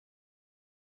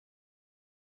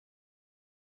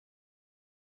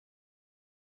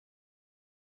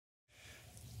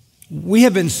We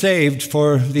have been saved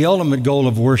for the ultimate goal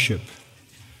of worship.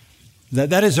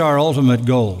 That is our ultimate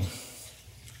goal.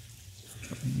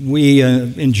 We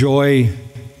enjoy,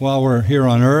 while we're here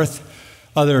on earth,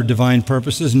 other divine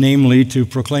purposes, namely to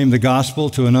proclaim the gospel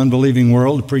to an unbelieving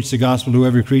world, to preach the gospel to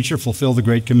every creature, fulfill the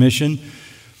Great Commission.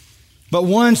 But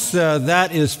once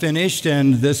that is finished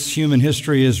and this human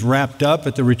history is wrapped up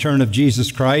at the return of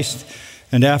Jesus Christ,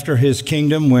 and after his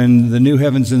kingdom, when the new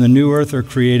heavens and the new earth are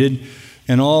created,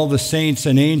 and all the saints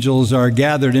and angels are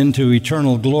gathered into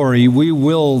eternal glory, we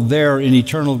will there in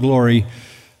eternal glory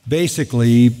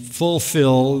basically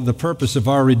fulfill the purpose of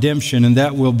our redemption, and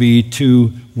that will be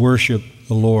to worship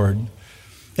the Lord.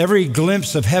 Every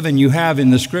glimpse of heaven you have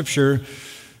in the Scripture,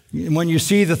 when you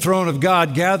see the throne of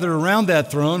God gathered around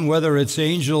that throne, whether it's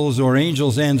angels or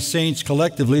angels and saints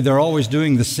collectively, they're always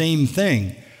doing the same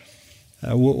thing.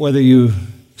 Whether you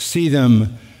see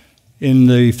them in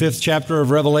the 5th chapter of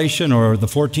Revelation or the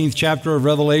 14th chapter of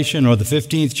Revelation or the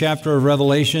 15th chapter of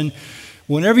Revelation,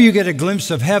 whenever you get a glimpse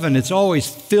of heaven, it's always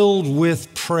filled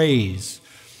with praise.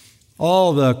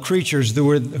 All the creatures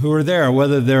who are there,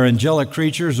 whether they're angelic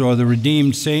creatures or the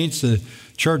redeemed saints, the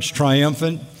church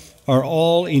triumphant, are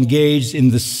all engaged in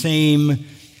the same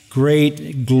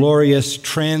great, glorious,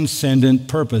 transcendent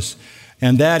purpose,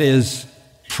 and that is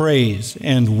praise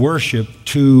and worship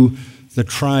to the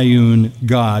triune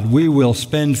God. We will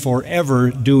spend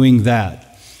forever doing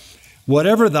that.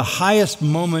 Whatever the highest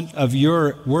moment of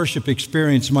your worship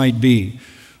experience might be,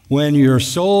 when your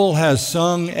soul has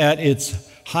sung at its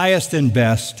highest and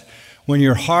best, when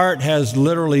your heart has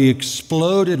literally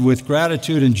exploded with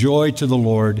gratitude and joy to the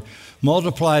Lord,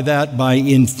 multiply that by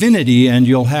infinity and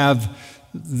you'll have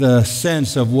the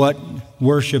sense of what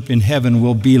worship in heaven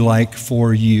will be like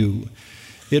for you.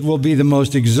 It will be the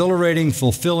most exhilarating,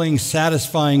 fulfilling,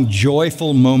 satisfying,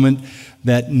 joyful moment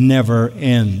that never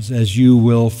ends, as you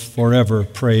will forever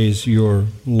praise your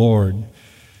Lord.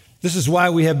 This is why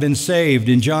we have been saved.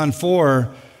 In John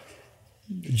 4,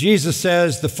 Jesus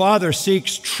says, the Father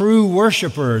seeks true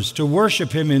worshipers to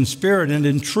worship him in spirit and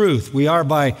in truth. We are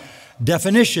by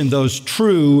definition those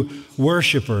true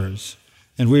worshipers.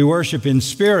 And we worship in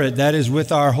spirit, that is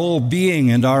with our whole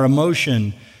being and our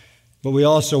emotion. But we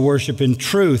also worship in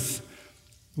truth.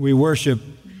 We worship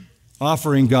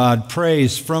offering God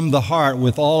praise from the heart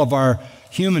with all of our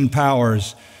human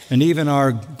powers and even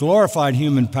our glorified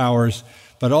human powers,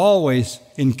 but always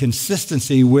in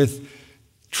consistency with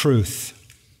truth.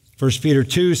 1 Peter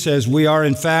 2 says, we are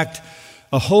in fact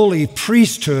a holy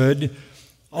priesthood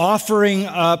offering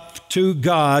up to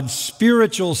God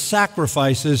spiritual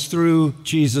sacrifices through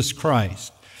Jesus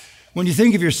Christ. When you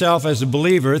think of yourself as a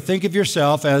believer, think of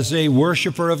yourself as a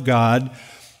worshiper of God,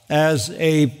 as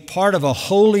a part of a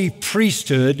holy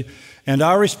priesthood, and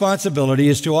our responsibility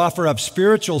is to offer up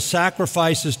spiritual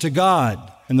sacrifices to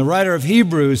God. And the writer of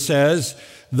Hebrews says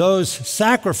those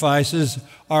sacrifices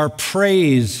are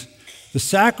praise. The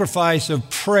sacrifice of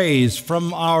praise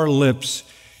from our lips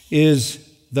is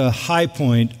the high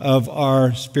point of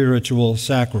our spiritual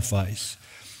sacrifice.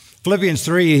 Philippians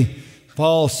 3,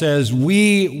 Paul says,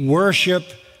 we worship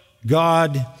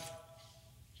God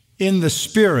in the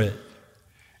Spirit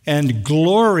and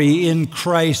glory in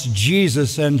Christ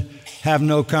Jesus and have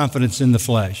no confidence in the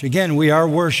flesh. Again, we are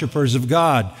worshipers of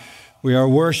God. We are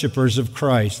worshipers of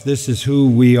Christ. This is who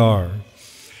we are.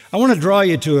 I want to draw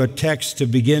you to a text to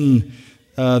begin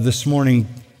this morning,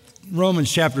 Romans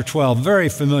chapter 12, very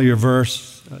familiar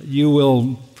verse. You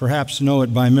will perhaps know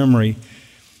it by memory.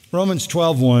 Romans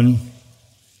 12:1.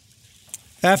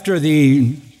 After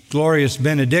the glorious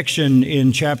benediction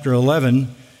in chapter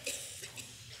 11,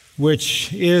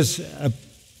 which is a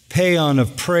paean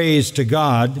of praise to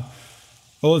God,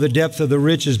 oh, the depth of the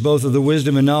riches, both of the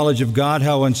wisdom and knowledge of God,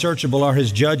 how unsearchable are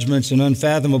his judgments and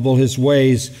unfathomable his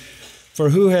ways. For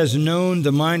who has known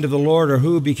the mind of the Lord, or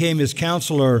who became his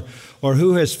counselor, or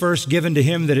who has first given to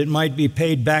him that it might be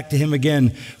paid back to him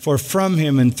again? For from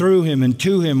him and through him and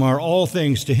to him are all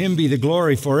things. To him be the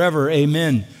glory forever.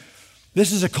 Amen.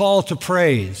 This is a call to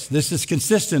praise. This is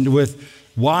consistent with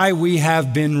why we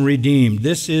have been redeemed.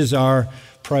 This is our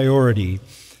priority.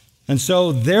 And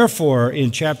so, therefore,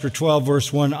 in chapter 12,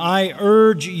 verse 1, I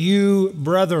urge you,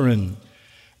 brethren,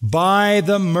 by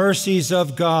the mercies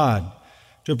of God,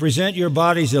 to present your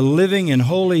bodies a living and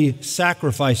holy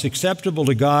sacrifice acceptable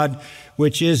to God,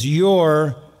 which is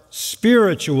your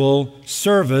spiritual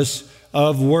service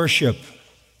of worship.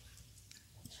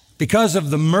 Because of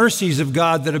the mercies of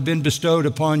God that have been bestowed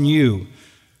upon you,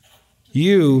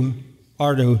 you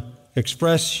are to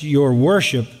express your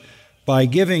worship by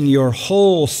giving your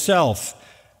whole self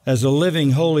as a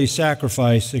living, holy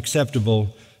sacrifice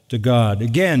acceptable to God.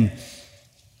 Again,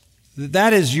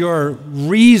 That is your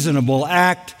reasonable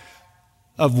act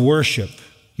of worship.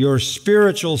 Your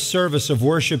spiritual service of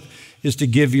worship is to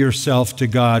give yourself to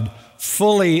God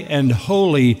fully and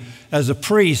wholly as a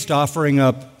priest offering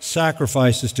up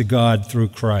sacrifices to God through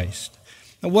Christ.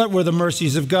 Now, what were the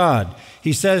mercies of God?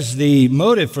 He says the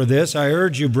motive for this, I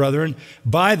urge you, brethren,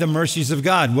 by the mercies of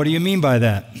God. What do you mean by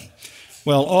that?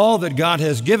 Well, all that God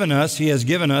has given us, He has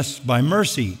given us by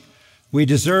mercy. We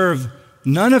deserve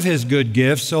none of His good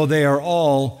gifts, so they are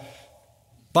all,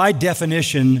 by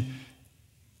definition,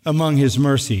 among His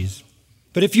mercies.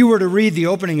 But if you were to read the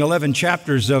opening 11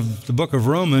 chapters of the book of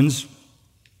Romans,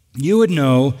 you would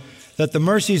know that the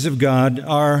mercies of God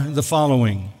are the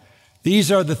following.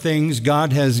 These are the things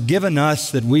God has given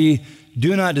us that we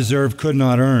do not deserve, could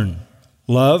not earn.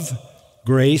 Love,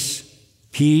 grace,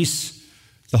 peace,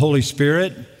 the Holy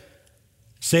Spirit,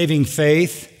 saving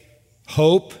faith,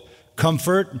 hope,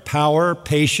 comfort, power,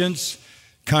 patience,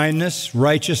 kindness,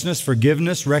 righteousness,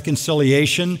 forgiveness,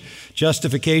 reconciliation,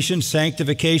 justification,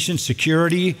 sanctification,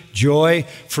 security, joy,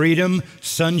 freedom,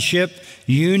 sonship,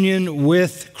 union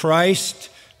with Christ,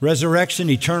 resurrection,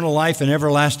 eternal life, and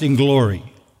everlasting glory.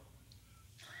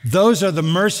 Those are the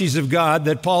mercies of God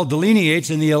that Paul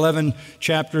delineates in the 11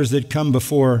 chapters that come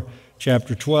before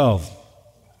chapter 12.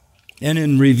 And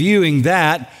in reviewing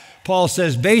that, Paul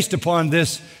says, based upon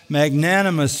this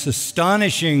magnanimous,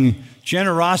 astonishing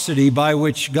generosity by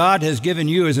which God has given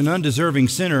you as an undeserving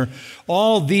sinner,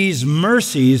 all these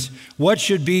mercies, what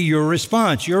should be your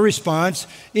response? Your response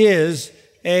is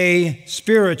a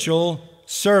spiritual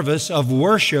service of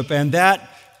worship, and that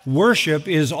worship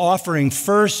is offering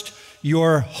first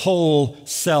your whole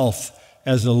self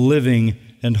as a living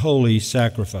and holy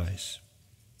sacrifice.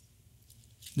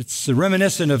 It's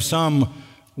reminiscent of Psalm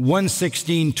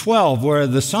 116:12, where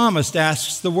the psalmist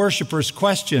asks the worshiper's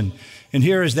question. And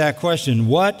here is that question: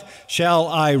 what shall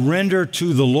I render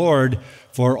to the Lord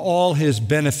for all His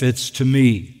benefits to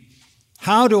me?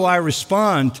 How do I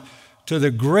respond to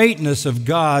the greatness of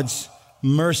God's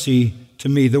mercy to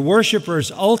me? The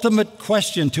worshiper's ultimate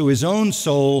question to his own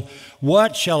soul: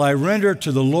 what shall I render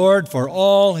to the Lord for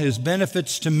all His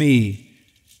benefits to me?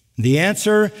 The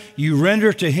answer: you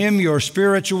render to Him your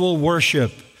spiritual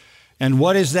worship. And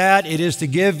what is that? It is to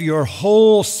give your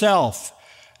whole self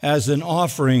as an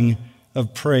offering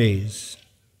of praise.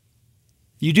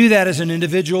 You do that as an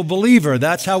individual believer.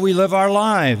 That's how we live our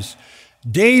lives,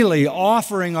 daily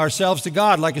offering ourselves to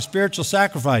God like a spiritual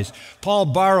sacrifice. Paul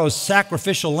borrows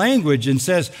sacrificial language and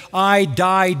says, I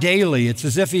die daily. It's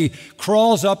as if he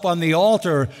crawls up on the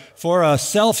altar for a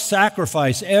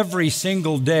self-sacrifice every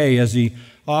single day as he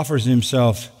offers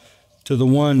himself to the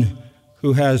one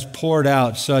who has poured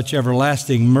out such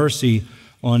everlasting mercy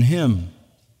on him.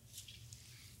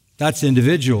 That's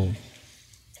individual.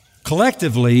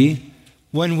 Collectively,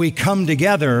 when we come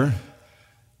together,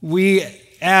 we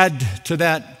add to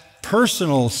that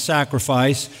personal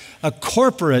sacrifice a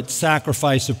corporate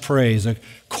sacrifice of praise, a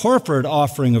corporate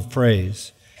offering of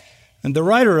praise. And the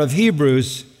writer of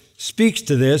Hebrews speaks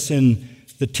to this in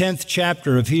the 10th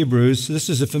chapter of Hebrews. This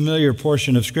is a familiar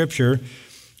portion of Scripture.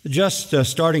 Just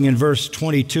starting in verse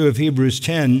 22 of Hebrews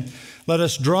 10, let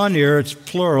us draw near, it's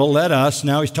plural, let us,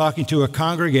 now he's talking to a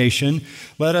congregation,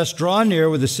 let us draw near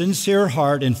with a sincere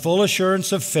heart and full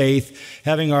assurance of faith,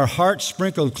 having our hearts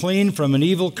sprinkled clean from an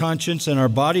evil conscience and our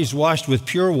bodies washed with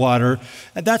pure water.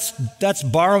 And that's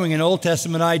borrowing an Old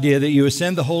Testament idea that you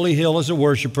ascend the holy hill as a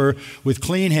worshiper with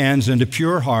clean hands and a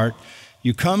pure heart.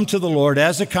 You come to the Lord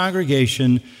as a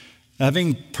congregation,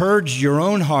 having purged your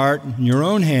own heart and your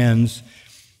own hands.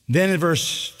 Then in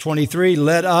verse 23,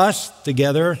 let us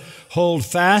together hold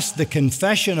fast the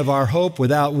confession of our hope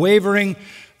without wavering,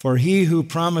 for He who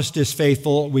promised is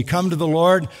faithful. We come to the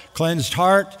Lord, cleansed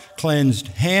heart, cleansed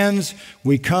hands.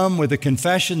 We come with a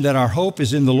confession that our hope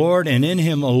is in the Lord and in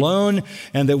Him alone,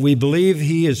 and that we believe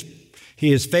He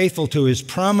is faithful to His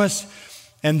promise.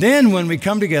 And then when we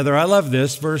come together, I love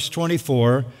this, verse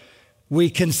 24, we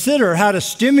consider how to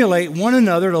stimulate one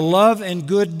another to love and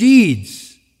good deeds.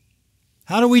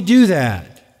 How do we do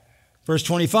that? Verse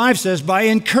 25 says, by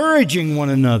encouraging one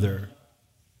another.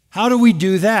 How do we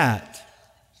do that?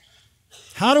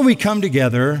 How do we come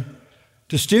together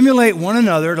to stimulate one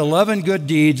another to love and good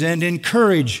deeds and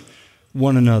encourage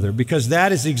one another? Because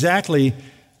that is exactly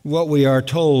what we are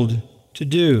told to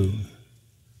do.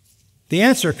 The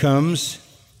answer comes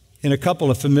in a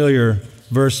couple of familiar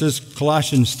verses.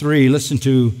 Colossians 3, listen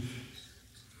to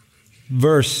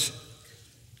verse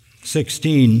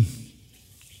 16.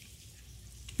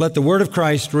 Let the word of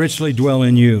Christ richly dwell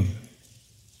in you.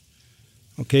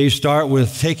 Okay, you start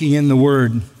with taking in the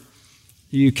word.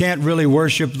 You can't really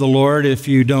worship the Lord if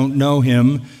you don't know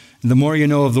Him. The more you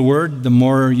know of the Word, the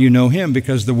more you know Him,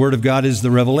 because the Word of God is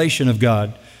the revelation of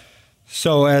God.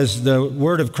 So as the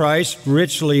Word of Christ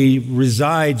richly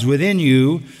resides within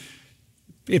you,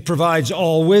 it provides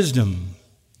all wisdom.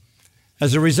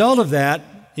 As a result of that,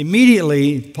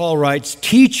 immediately, Paul writes,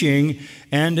 teaching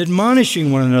and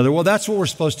admonishing one another. Well, that's what we're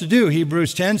supposed to do.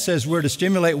 Hebrews 10 says we're to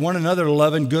stimulate one another to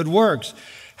love and good works.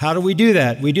 How do we do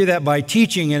that? We do that by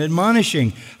teaching and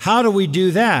admonishing. How do we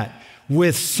do that?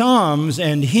 With psalms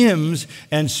and hymns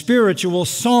and spiritual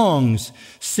songs,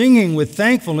 singing with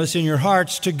thankfulness in your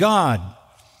hearts to God.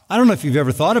 I don't know if you've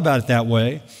ever thought about it that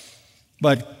way,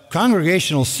 but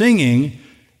congregational singing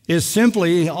is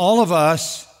simply all of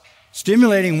us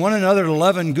stimulating one another to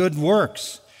love and good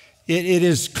works. It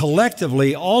is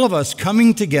collectively all of us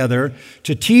coming together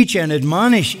to teach and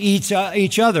admonish each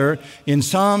other in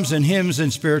psalms and hymns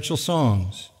and spiritual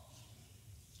songs.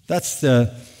 That's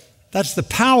the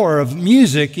power of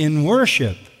music in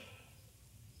worship.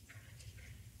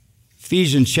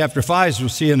 Ephesians chapter 5, as we'll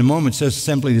see in a moment, says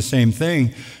simply the same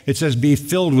thing. It says, be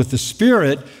filled with the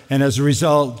Spirit, and as a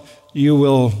result, you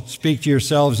will speak to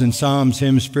yourselves in psalms,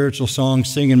 hymns, spiritual songs,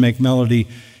 sing and make melody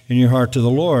in your heart to the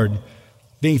Lord.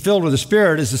 Being filled with the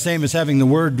Spirit is the same as having the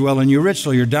Word dwell in you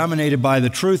richly. You're dominated by the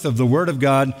truth of the Word of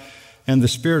God, and the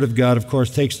Spirit of God, of course,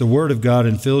 takes the Word of God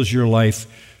and fills your life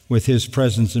with His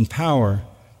presence and power.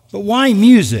 But why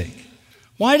music?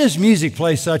 Why does music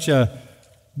play such a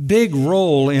big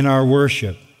role in our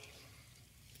worship?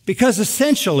 Because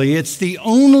essentially it's the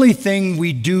only thing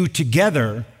we do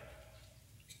together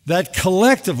that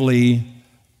collectively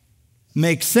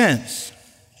makes sense.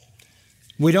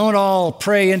 We don't all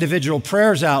pray individual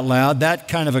prayers out loud. That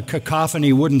kind of a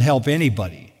cacophony wouldn't help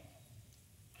anybody.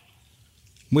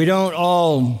 We don't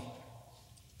all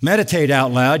meditate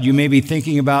out loud. You may be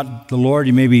thinking about the Lord.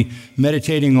 You may be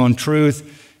meditating on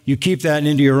truth. You keep that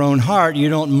into your own heart. You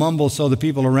don't mumble so the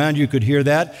people around you could hear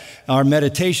that. Our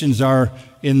meditations are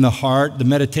in the heart, the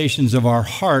meditations of our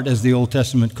heart, as the Old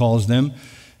Testament calls them.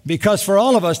 Because for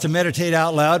all of us to meditate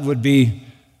out loud would be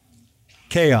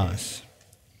chaos.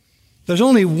 There's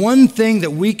only one thing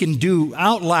that we can do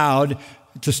out loud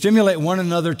to stimulate one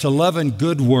another to love and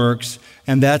good works,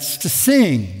 and that's to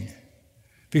sing.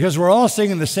 Because we're all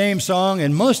singing the same song,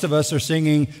 and most of us are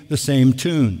singing the same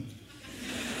tune.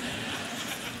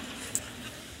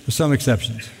 With some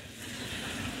exceptions.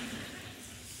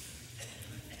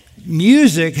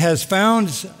 Music has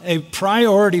found a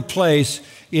priority place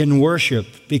in worship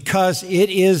because it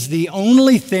is the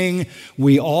only thing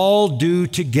we all do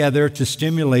together to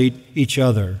stimulate each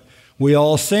other. We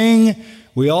all sing,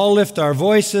 we all lift our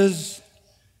voices,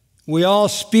 we all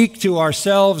speak to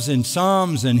ourselves in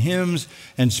psalms and hymns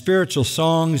and spiritual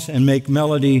songs and make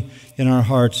melody in our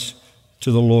hearts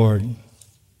to the Lord.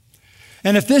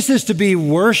 And if this is to be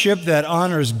worship that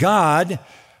honors God,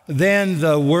 then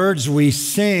the words we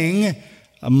sing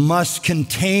must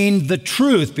contain the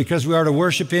truth, because we are to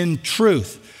worship in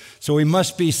truth. So we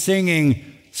must be singing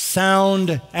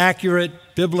sound, accurate,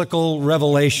 biblical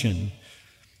revelation.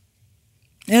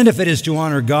 And if it is to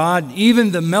honor God,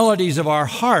 even the melodies of our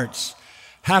hearts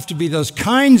have to be those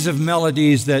kinds of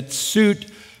melodies that suit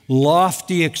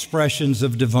lofty expressions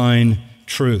of divine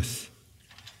truth.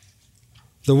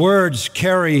 The words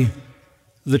carry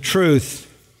the truth.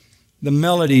 The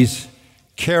melodies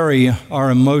carry our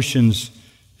emotions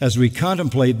as we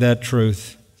contemplate that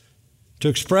truth. To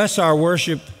express our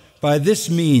worship by this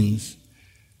means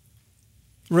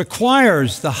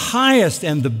requires the highest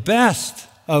and the best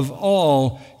of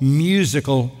all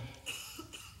musical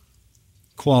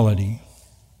quality.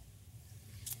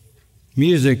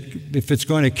 Music, if it's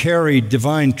going to carry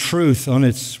divine truth on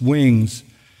its wings,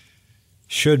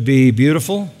 should be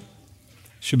beautiful,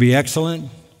 should be excellent,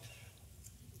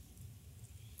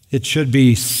 it should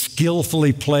be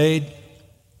skillfully played.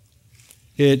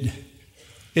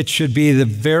 It should be the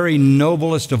very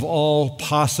noblest of all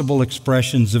possible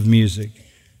expressions of music.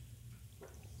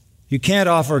 You can't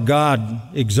offer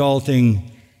God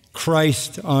exalting,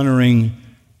 Christ-honoring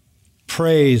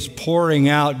praise, pouring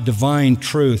out divine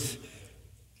truth,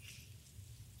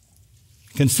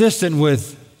 consistent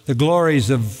with the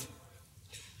glories of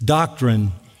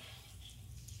doctrine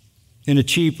in a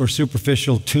cheap or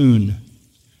superficial tune.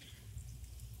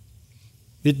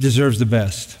 It deserves the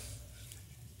best.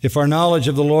 If our knowledge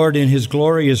of the Lord in His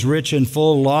glory is rich and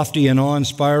full, lofty and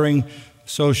awe-inspiring,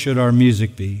 so should our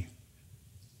music be.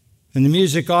 And the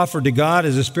music offered to God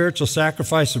as a spiritual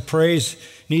sacrifice of praise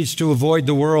needs to avoid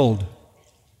the world.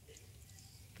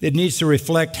 It needs to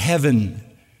reflect heaven.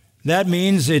 That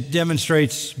means it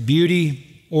demonstrates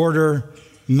beauty, order,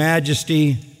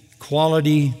 majesty,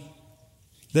 quality,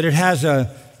 that it has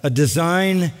a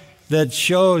design that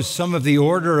shows some of the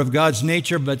order of God's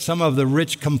nature, but some of the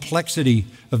rich complexity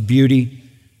of beauty.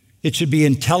 It should be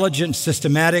intelligent,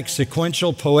 systematic,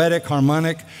 sequential, poetic,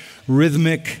 harmonic,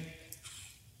 rhythmic.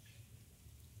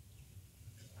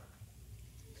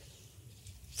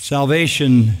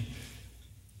 Salvation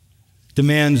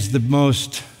demands the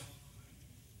most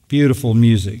beautiful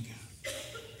music.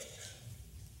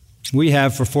 We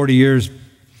have for 40 years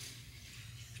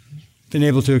been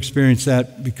able to experience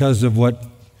that because of what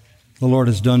the Lord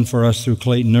has done for us through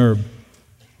Clayton Erb.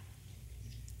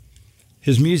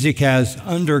 His music has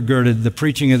undergirded the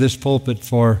preaching of this pulpit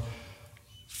for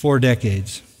 4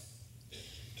 decades.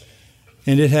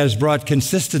 And it has brought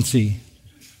consistency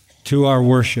to our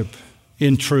worship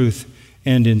in truth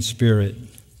and in spirit.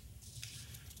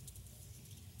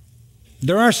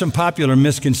 There are some popular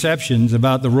misconceptions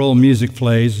about the role music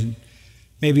plays.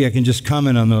 Maybe I can just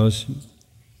comment on those.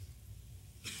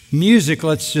 Music,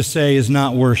 let's just say, is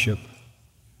not worship.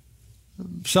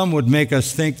 Some would make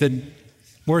us think that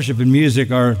worship and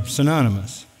music are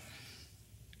synonymous.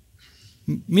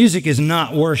 Music is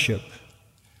not worship.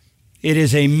 It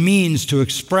is a means to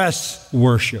express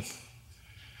worship.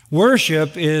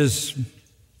 Worship is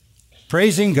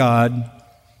praising God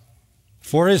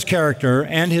for His character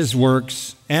and His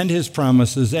works and His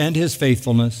promises and His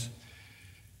faithfulness.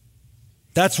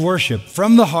 That's worship.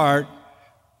 From the heart,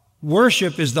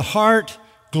 worship is the heart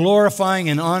glorifying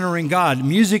and honoring God.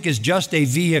 Music is just a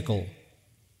vehicle.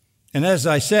 And as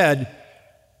I said,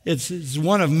 it's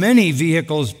one of many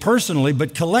vehicles personally,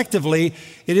 but collectively,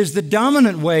 it is the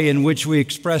dominant way in which we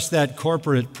express that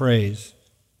corporate praise.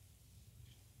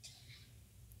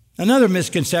 Another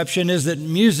misconception is that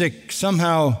music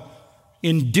somehow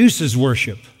induces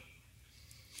worship.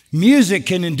 Music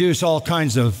can induce all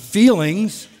kinds of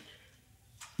feelings,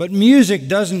 but music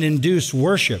doesn't induce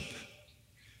worship.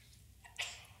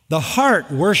 The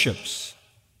heart worships.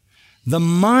 The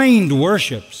mind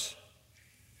worships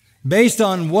based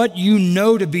on what you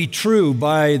know to be true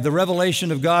by the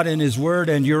revelation of God in His Word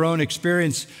and your own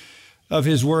experience of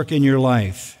His work in your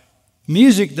life.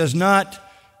 Music does not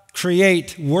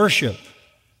create worship.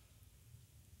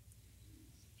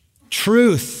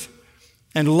 Truth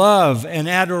and love and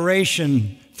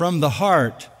adoration from the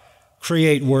heart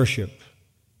create worship.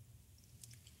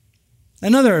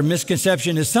 Another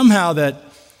misconception is somehow that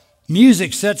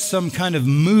music sets some kind of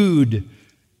mood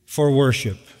for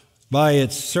worship by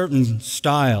its certain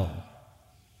style.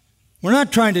 We're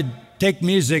not trying to take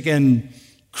music and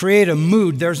create a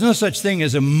mood. There's no such thing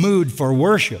as a mood for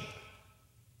worship.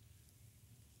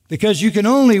 Because you can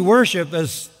only worship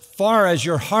as far as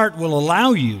your heart will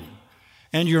allow you,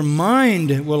 and your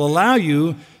mind will allow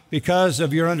you because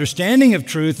of your understanding of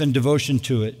truth and devotion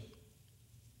to it.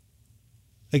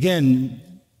 Again,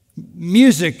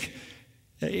 music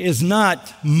is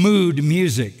not mood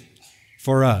music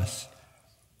for us.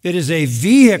 It is a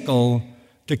vehicle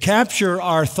to capture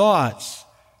our thoughts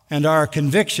and our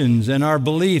convictions and our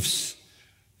beliefs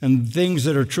and things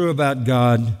that are true about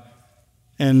God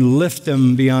and lift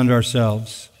them beyond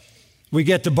ourselves. We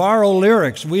get to borrow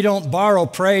lyrics. We don't borrow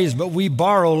praise, but we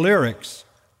borrow lyrics.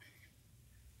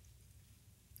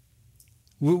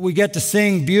 We get to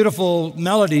sing beautiful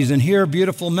melodies and hear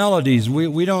beautiful melodies.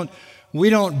 We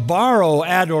don't borrow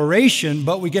adoration,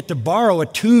 but we get to borrow a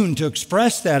tune to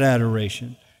express that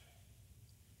adoration.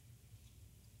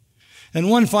 And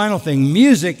one final thing,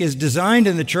 music is designed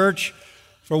in the church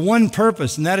for one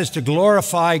purpose, and that is to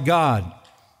glorify God.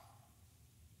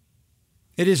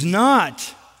 It is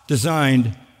not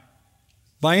designed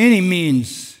by any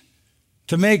means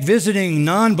to make visiting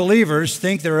non-believers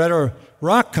think they're at a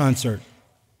rock concert.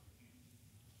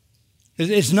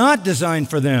 It's not designed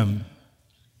for them.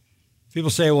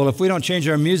 People say, well, if we don't change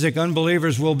our music,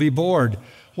 unbelievers will be bored.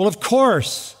 Well, of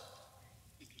course,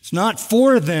 it's not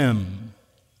for them.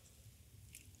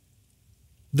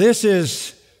 This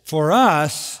is for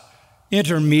us,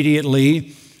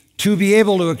 intermediately, to be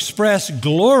able to express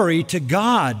glory to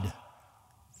God.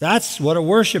 That's what a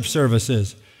worship service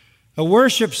is. A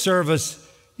worship service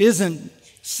isn't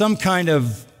some kind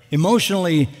of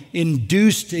emotionally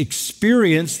induced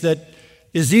experience that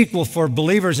is equal for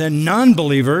believers and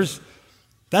non-believers.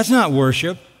 That's not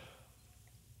worship.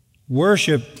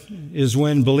 Worship is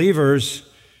when believers,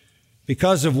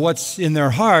 because of what's in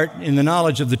their heart, in the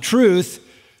knowledge of the truth,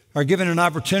 are given an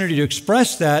opportunity to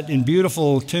express that in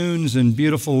beautiful tunes and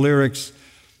beautiful lyrics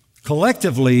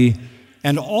collectively,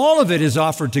 and all of it is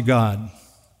offered to God.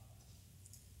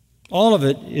 All of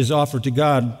it is offered to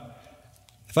God.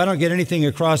 If I don't get anything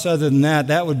across other than that,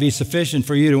 that would be sufficient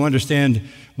for you to understand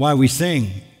why we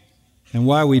sing and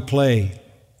why we play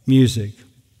music.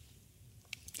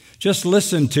 Just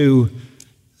listen to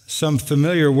some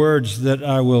familiar words that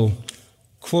I will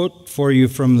quote for you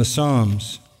from the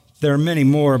Psalms. There are many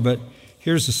more, but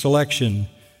here's a selection.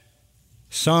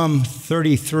 Psalm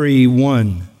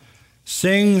 33:1.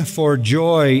 Sing for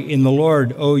joy in the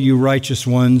Lord, O you righteous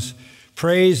ones.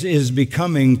 Praise is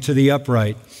becoming to the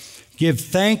upright. Give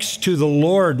thanks to the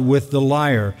Lord with the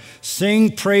lyre.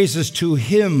 Sing praises to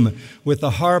him with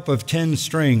the harp of 10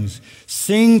 strings.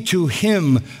 Sing to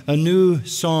him a new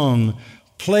song.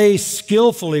 Play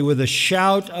skillfully with a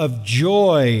shout of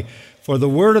joy, for the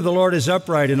word of the Lord is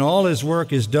upright, and all his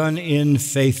work is done in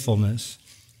faithfulness.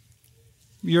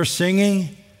 You're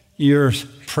singing, you're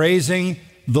praising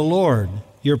the Lord.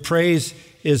 Your praise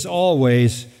is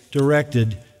always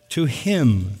directed to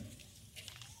him.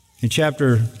 In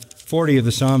chapter 40 of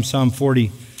the Psalm, Psalm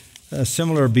 40, a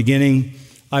similar beginning.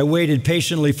 I waited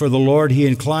patiently for the Lord. He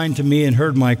inclined to me and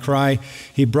heard my cry.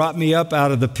 He brought me up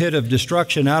out of the pit of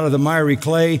destruction, out of the miry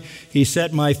clay. He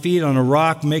set my feet on a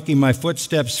rock, making my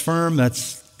footsteps firm.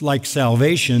 That's like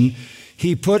salvation.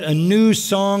 He put a new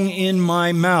song in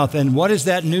my mouth. And what is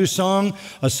that new song?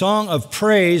 A song of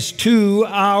praise to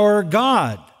our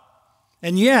God.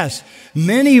 And yes,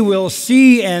 many will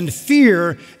see and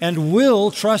fear and will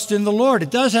trust in the Lord.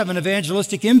 It does have an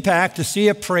evangelistic impact to see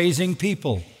a praising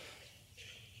people.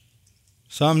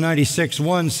 Psalm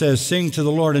 96:1 says, sing to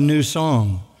the Lord a new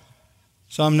song.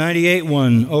 Psalm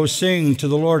 98:1, oh, sing to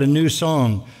the Lord a new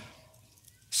song.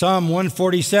 Psalm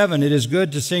 147, it is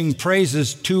good to sing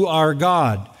praises to our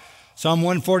God. Psalm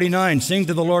 149, sing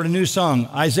to the Lord a new song.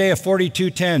 Isaiah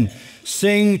 42:10,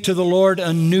 sing to the Lord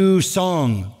a new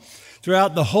song.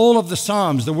 Throughout the whole of the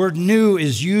Psalms, the word new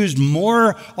is used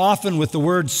more often with the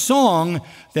word song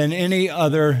than any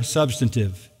other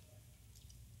substantive.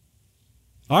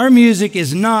 Our music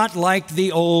is not like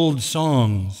the old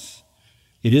songs.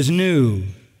 It is new.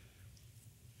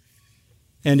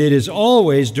 And it is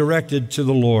always directed to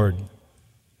the Lord.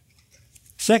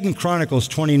 2 Chronicles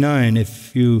 29,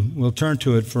 if you will turn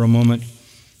to it for a moment,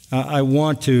 I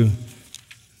want to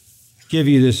give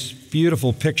you this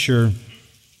beautiful picture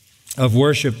of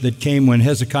worship that came when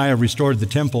Hezekiah restored the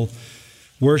temple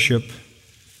worship.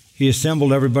 He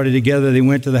assembled everybody together. They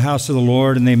went to the house of the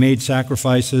Lord and they made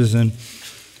sacrifices. And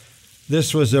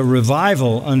this was a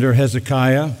revival under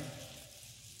Hezekiah. And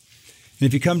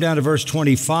if you come down to verse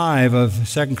 25 of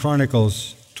 2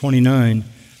 Chronicles 29,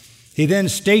 he then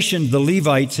stationed the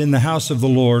Levites in the house of the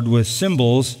Lord with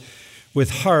cymbals,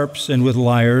 with harps, and with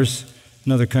lyres,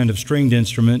 another kind of stringed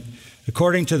instrument,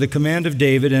 according to the command of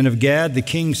David and of Gad the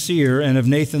king's seer and of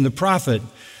Nathan the prophet,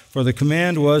 for the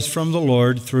command was from the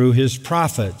Lord through his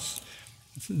prophets.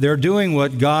 They're doing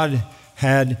what God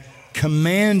had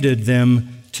commanded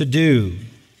them to do.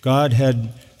 God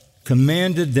had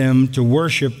commanded them to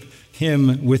worship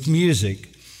him with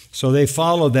music. So they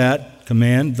followed that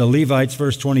command. The Levites,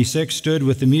 verse 26, stood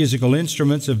with the musical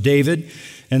instruments of David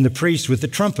and the priests with the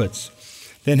trumpets.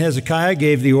 Then Hezekiah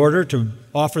gave the order to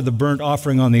offer the burnt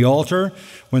offering on the altar.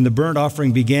 When the burnt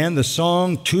offering began, the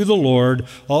song to the Lord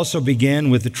also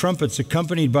began with the trumpets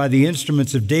accompanied by the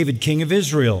instruments of David, king of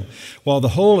Israel. While the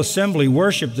whole assembly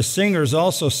worshiped, the singers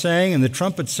also sang and the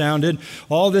trumpets sounded.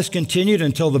 All this continued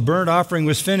until the burnt offering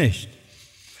was finished.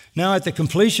 Now at the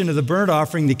completion of the burnt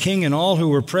offering, the king and all who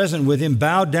were present with him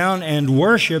bowed down and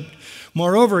worshiped.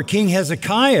 Moreover, King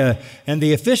Hezekiah and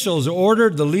the officials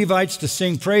ordered the Levites to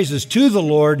sing praises to the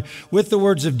Lord with the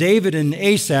words of David and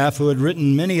Asaph, who had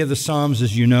written many of the Psalms,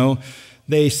 as you know.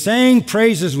 They sang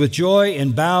praises with joy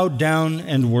and bowed down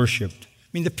and worshiped. I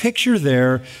mean, the picture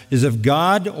there is of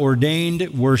God-ordained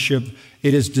worship.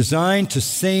 It is designed to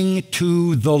sing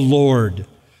to the Lord.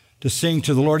 To sing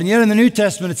to the Lord. And yet in the New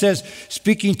Testament it says,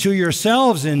 speaking to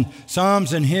yourselves in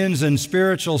psalms and hymns and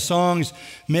spiritual songs,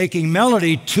 making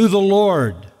melody to the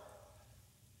Lord.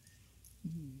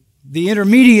 The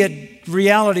intermediate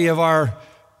reality of our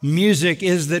music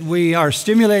is that we are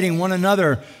stimulating one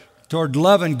another toward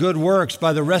love and good works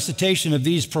by the recitation of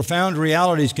these profound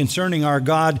realities concerning our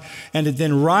God, and it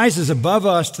then rises above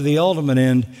us to the ultimate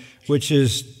end, which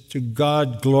is to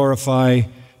glorify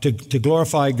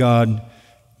God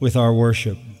with our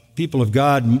worship. People of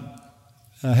God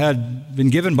had been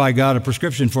given by God a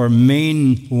prescription for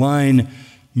mainline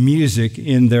music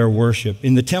in their worship.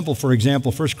 In the temple, for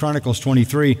example, 1 Chronicles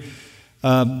 23,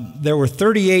 there were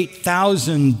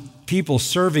 38,000 people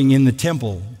serving in the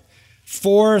temple.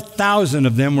 4,000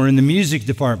 of them were in the music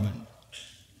department.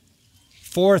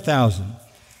 4,000.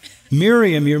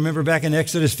 Miriam, you remember back in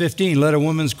Exodus 15, led a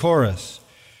woman's chorus.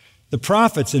 The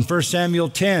prophets in 1 Samuel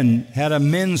 10 had a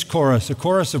men's chorus, a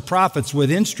chorus of prophets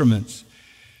with instruments.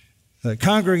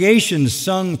 Congregations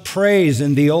sung praise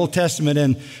in the Old Testament,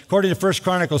 and according to 1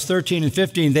 Chronicles 13 and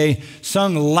 15, they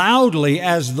sung loudly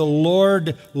as the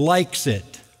Lord likes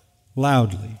it,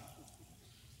 loudly.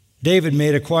 David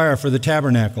made a choir for the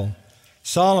tabernacle.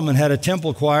 Solomon had a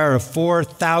temple choir of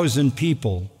 4,000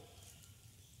 people.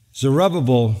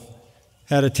 Zerubbabel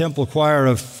had a temple choir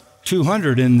of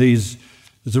 200 in the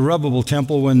Zerubbabel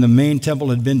temple when the main temple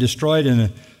had been destroyed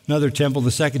and another temple,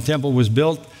 the second temple, was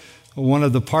built. One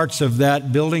of the parts of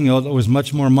that building that was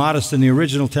much more modest than the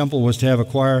original temple was to have a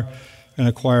choir and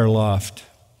a choir loft.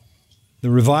 The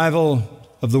revival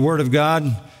of the Word of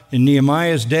God in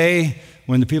Nehemiah's day,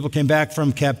 when the people came back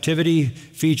from captivity,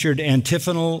 featured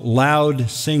antiphonal, loud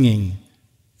singing.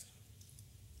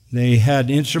 They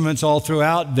had instruments all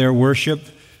throughout their worship,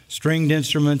 stringed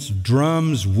instruments,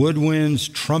 drums,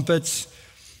 woodwinds, trumpets.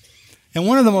 And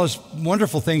one of the most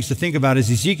wonderful things to think about is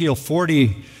Ezekiel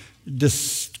 40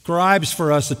 describes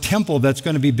for us a temple that's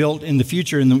going to be built in the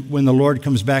future when the Lord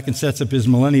comes back and sets up his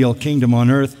millennial kingdom on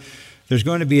earth. There's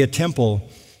going to be a temple.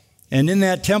 And in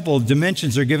that temple,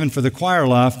 dimensions are given for the choir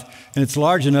loft, and it's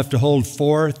large enough to hold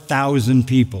 4,000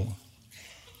 people.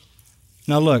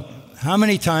 Now look, how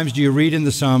many times do you read in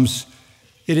the Psalms,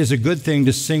 it is a good thing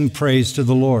to sing praise to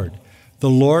the Lord? The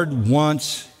Lord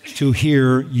wants to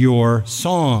hear your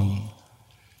song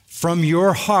from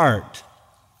your heart,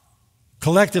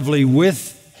 collectively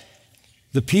with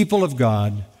the people of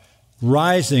God,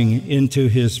 rising into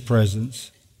his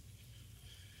presence.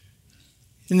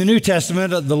 In the New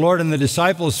Testament, the Lord and the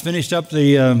disciples finished up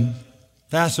the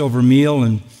Passover meal,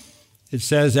 and it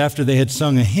says after they had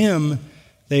sung a hymn,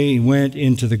 they went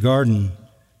into the garden.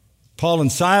 Paul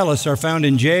and Silas are found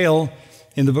in jail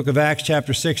in the book of Acts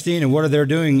chapter 16, and what are they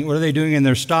doing? What are they doing in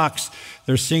their stocks?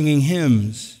 They're singing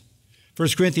hymns. 1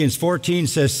 Corinthians 14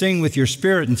 says, sing with your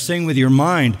spirit and sing with your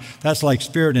mind. That's like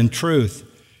spirit and truth.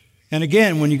 And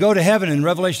again, when you go to heaven in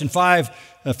Revelation 5,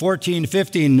 14,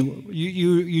 15,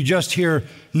 you just hear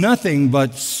nothing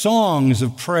but songs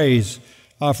of praise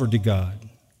offered to God.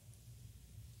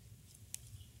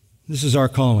 This is our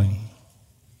calling.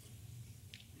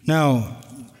 Now,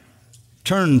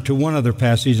 turn to one other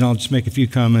passage, and I'll just make a few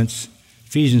comments.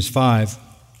 Ephesians 5.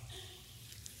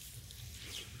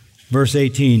 Verse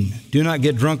 18, do not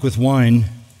get drunk with wine,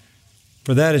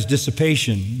 for that is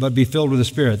dissipation, but be filled with the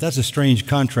Spirit. That's a strange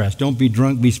contrast. Don't be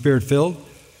drunk, be Spirit-filled.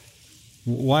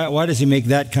 Why does he make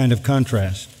that kind of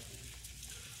contrast?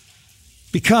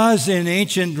 Because in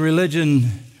ancient religion,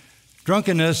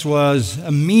 drunkenness was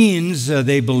a means,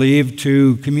 they believed,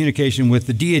 to communication with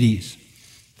the deities.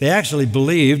 They actually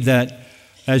believed that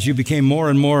as you became more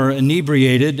and more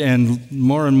inebriated and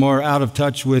more out of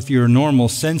touch with your normal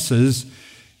senses,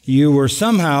 you were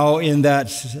somehow in that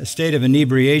state of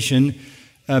inebriation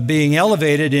being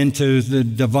elevated into the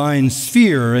divine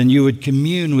sphere, and you would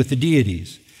commune with the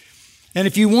deities. And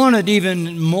if you wanted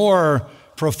even more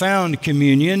profound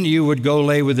communion, you would go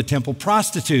lay with a temple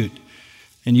prostitute,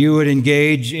 and you would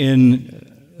engage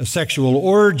in a sexual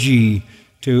orgy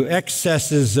to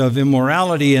excesses of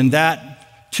immorality, and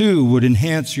that too would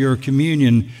enhance your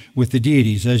communion with the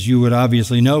deities. As you would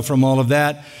obviously know from all of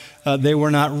that, they were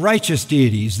not righteous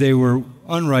deities. They were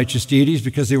unrighteous deities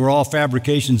because they were all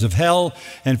fabrications of hell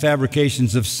and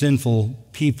fabrications of sinful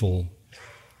people.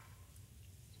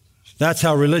 That's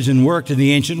how religion worked in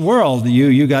the ancient world.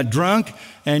 You got drunk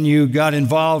and you got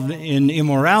involved in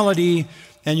immorality,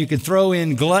 and you could throw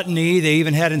in gluttony. They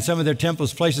even had in some of their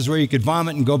temples places where you could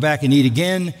vomit and go back and eat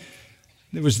again.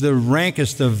 It was the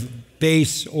rankest of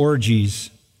base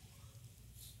orgies.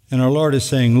 And our Lord is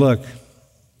saying, look,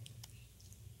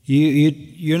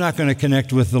 you're not going to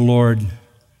connect with the Lord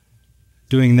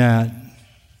doing that.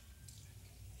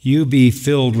 You be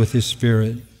filled with His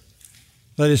Spirit.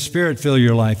 Let His Spirit fill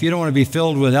your life. You don't want to be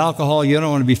filled with alcohol. You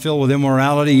don't want to be filled with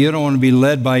immorality. You don't want to be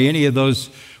led by any of those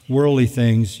worldly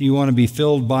things. You want to be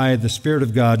filled by the Spirit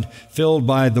of God, filled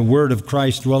by the Word of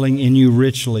Christ dwelling in you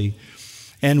richly.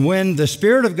 And when the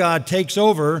Spirit of God takes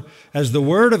over, as the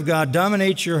Word of God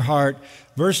dominates your heart,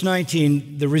 verse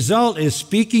 19, the result is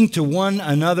speaking to one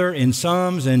another in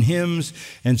psalms and hymns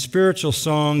and spiritual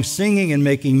songs, singing and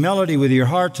making melody with your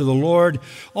heart to the Lord,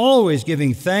 always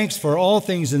giving thanks for all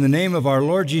things in the name of our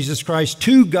Lord Jesus Christ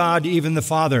to God, even the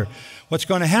Father. What's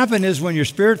going to happen is when you're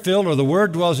Spirit-filled or the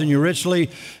Word dwells in you richly,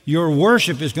 your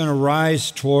worship is going to rise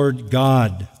toward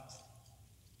God.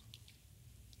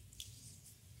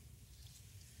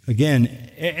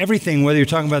 Again, everything, whether you're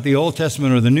talking about the Old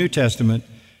Testament or the New Testament,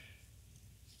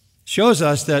 shows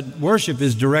us that worship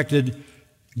is directed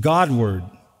Godward.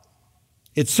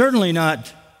 It's certainly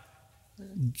not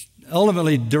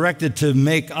ultimately directed to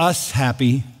make us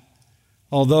happy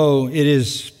although it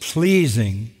is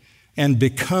pleasing and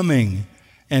becoming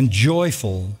and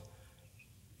joyful,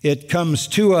 it comes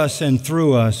to us and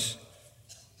through us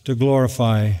to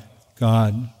glorify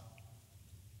God.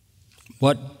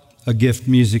 What a gift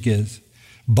music is.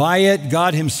 By it,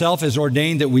 God Himself has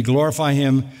ordained that we glorify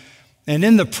Him. And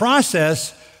in the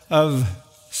process of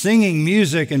singing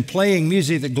music and playing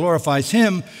music that glorifies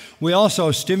Him, we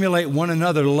also stimulate one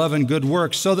another to love and good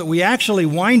works, so that we actually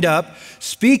wind up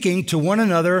speaking to one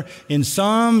another in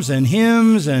psalms and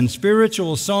hymns and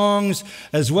spiritual songs,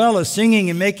 as well as singing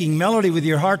and making melody with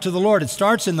your heart to the Lord. It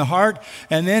starts in the heart,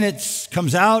 and then it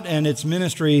comes out, and it's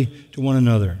ministry to one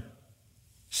another.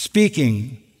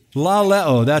 Speaking, la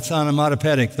leo, that's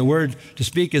onomatopoeic. The word to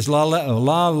speak is la leo,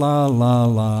 la, la, la,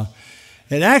 la.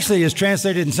 It actually is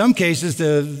translated in some cases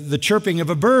to the chirping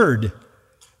of a bird.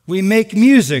 We make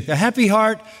music. A happy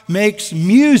heart makes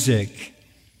music,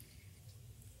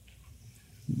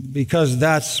 because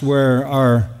that's where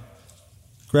our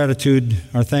gratitude,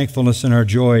 our thankfulness, and our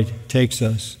joy takes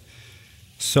us.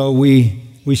 So we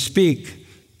speak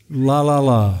la, la,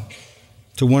 la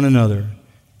to one another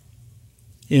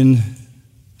in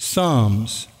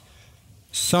psalms.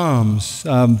 Psalms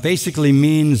basically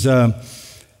means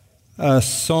a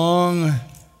song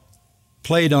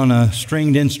played on a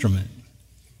stringed instrument.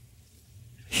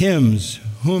 Hymns,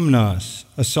 hymnos,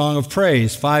 a song of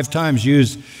praise, 5 times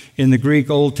used in the Greek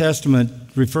Old Testament,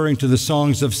 referring to the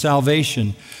songs of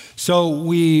salvation. So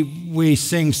we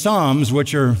sing psalms,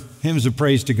 which are hymns of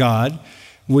praise to God.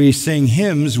 We sing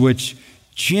hymns, which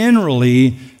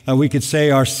generally we could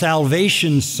say are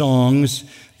salvation songs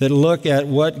that look at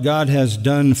what God has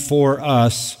done for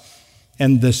us.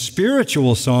 And the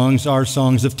spiritual songs are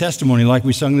songs of testimony, like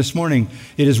we sung this morning,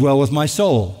 "It is well with my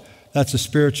soul." That's a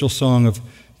spiritual song of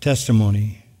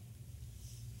testimony.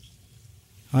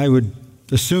 I would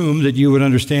assume that you would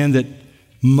understand that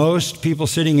most people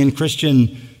sitting in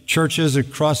Christian churches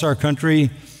across our country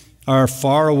are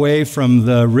far away from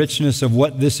the richness of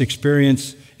what this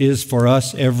experience is for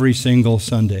us every single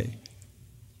Sunday.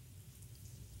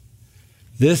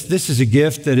 This is a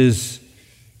gift that is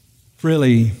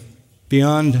really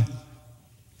beyond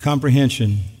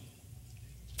comprehension.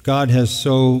 God has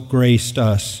so graced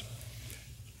us.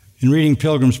 In reading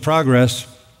Pilgrim's Progress,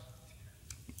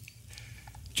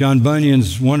 John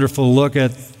Bunyan's wonderful look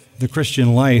at the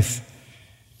Christian life,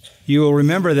 you will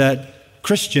remember that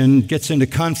Christian gets into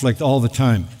conflict all the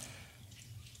time.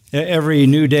 Every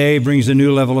new day brings a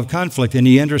new level of conflict, and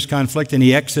he enters conflict and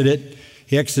he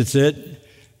exits it,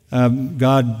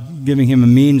 God giving him a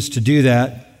means to do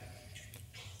that.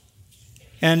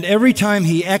 And every time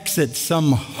he exits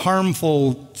some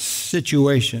harmful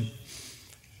situation,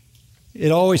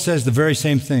 it always says the very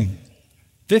same thing.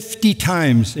 50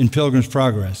 times in Pilgrim's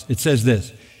Progress, it says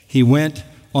this: he went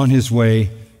on his way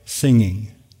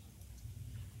singing.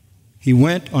 He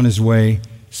went on his way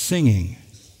singing.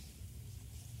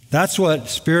 That's what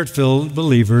Spirit-filled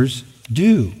believers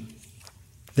do.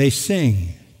 They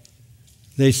sing.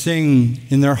 They sing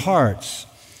in their hearts.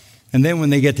 And then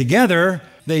when they get together,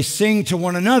 they sing to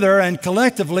one another, and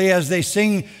collectively, as they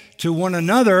sing to one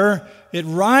another, it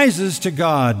rises to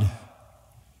God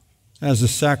as a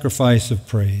sacrifice of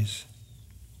praise.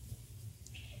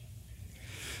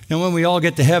 Now, when we all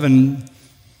get to heaven,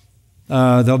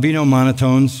 there'll be no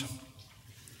monotones.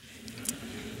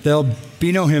 There'll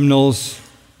be no hymnals,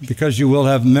 because you will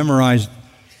have memorized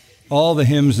all the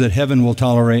hymns that heaven will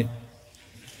tolerate.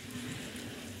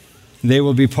 They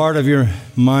will be part of your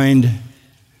mind,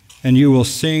 and you will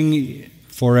sing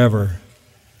forever.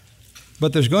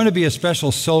 But there's going to be a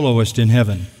special soloist in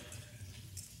heaven.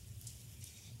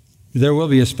 There will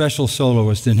be a special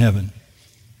soloist in heaven.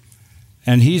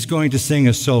 And he's going to sing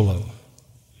a solo.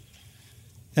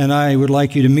 And I would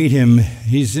like you to meet him.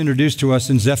 He's introduced to us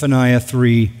in Zephaniah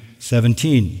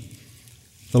 3:17.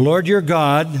 The Lord your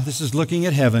God, this is looking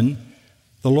at heaven,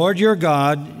 the Lord your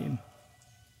God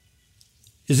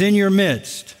is in your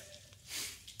midst.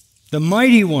 The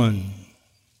mighty one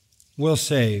will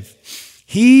save.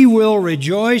 He will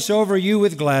rejoice over you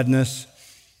with gladness.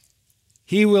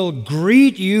 He will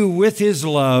greet you with his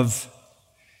love.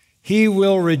 He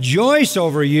will rejoice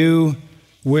over you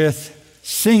with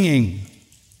singing.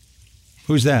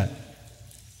 Who's that?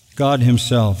 God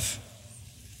himself.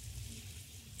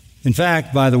 In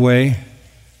fact, by the way,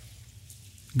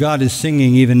 God is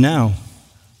singing even now.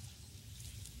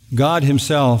 God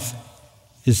himself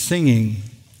is singing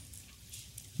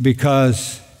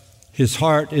because his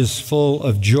heart is full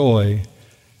of joy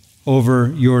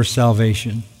over your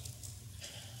salvation.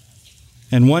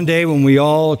 And one day when we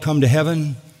all come to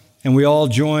heaven and we all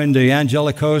join the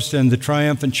angelic host and the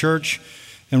triumphant church,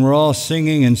 and we're all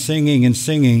singing and singing and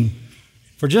singing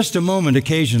for just a moment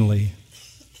occasionally,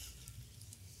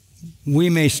 we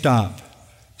may stop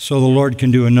so the Lord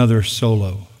can do another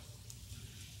solo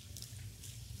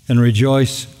and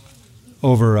rejoice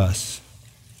over us.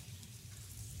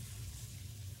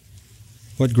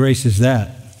 What grace is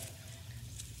that?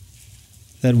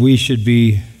 That we should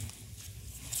be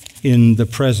in the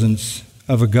presence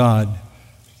of a God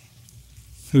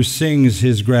who sings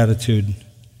his gratitude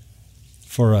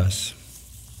for us.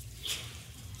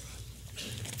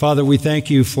 Father, we thank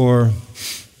you for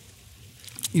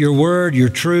your word, your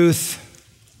truth.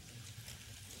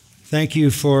 Thank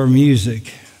you for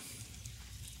music.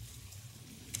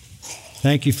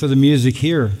 Thank you for the music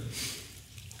here,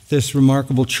 this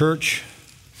remarkable church.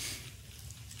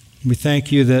 We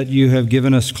thank you that you have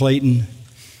given us Clayton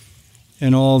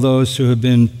and all those who have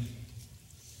been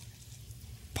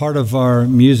part of our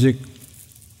music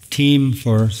team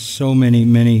for so many,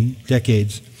 many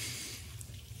decades.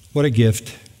 What a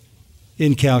gift,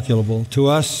 incalculable to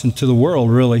us and to the world,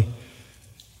 really,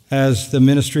 as the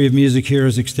ministry of music here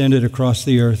is extended across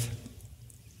the earth.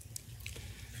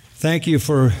 Thank you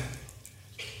for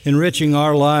enriching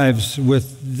our lives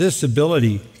with this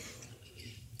ability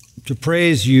to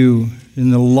praise you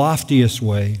in the loftiest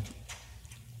way,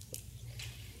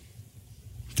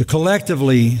 to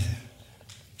collectively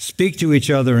speak to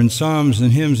each other in psalms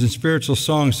and hymns and spiritual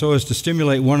songs so as to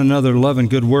stimulate one another to love and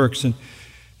good works. And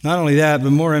not only that,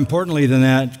 but more importantly than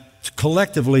that,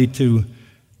 collectively to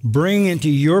bring into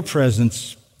your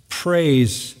presence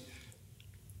praise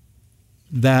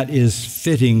that is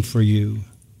fitting for you.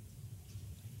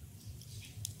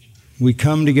 We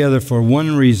come together for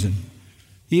one reason.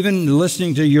 Even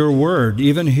listening to your word,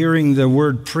 even hearing the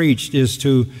word preached, is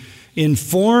to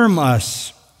inform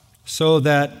us so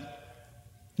that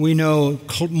we know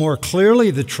more clearly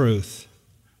the truth,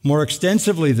 more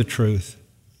extensively the truth,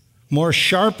 more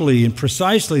sharply and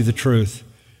precisely the truth,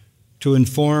 to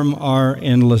inform our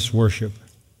endless worship.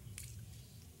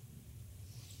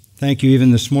 Thank you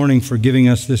even this morning for giving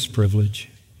us this privilege.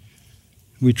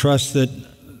 We trust that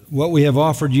what we have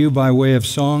offered you by way of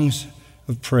songs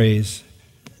of praise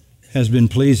has been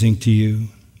pleasing to you.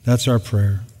 That's our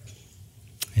prayer.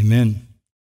 Amen.